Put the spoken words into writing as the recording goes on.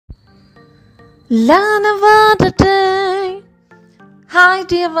Learn a word a day. Hi,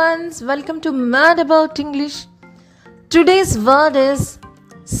 dear ones. Welcome to Mad About English. Today's word is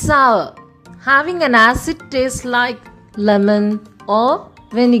sour, having an acid taste like lemon or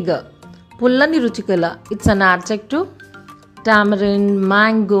vinegar. Pullani ruchikala. It's an adjective. Tamarind,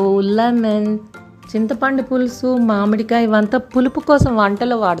 mango, lemon, చింతపండు పులుసు మామిడికాయ ఇవంతా పులుపు కోసం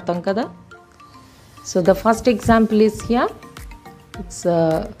వంటలో వాడతాం కదా. So the first example is here. It's a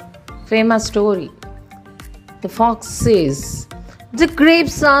famous story. The fox says, the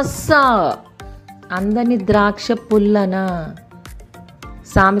grapes are sour. అందని ద్రాక్ష పుల్లనా.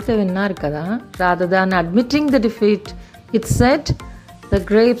 సామెత విన్నారు కదా. Rather than admitting the defeat, it said the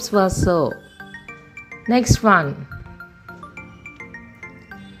grapes were sour. Next one.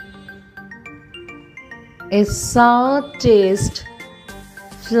 A sour taste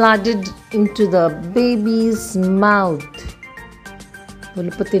flooded into the baby's mouth.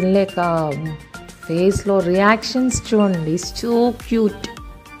 పులుపు తినలేక ఫేస్లో reactions చూడండి. So cute.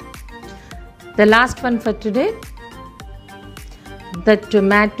 The last one for today. The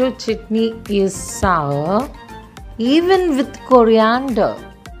tomato chutney is sour even with coriander.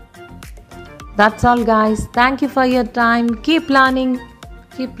 That's all, guys. Thank you for your time. Keep learning.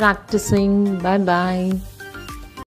 Keep practicing. Bye bye.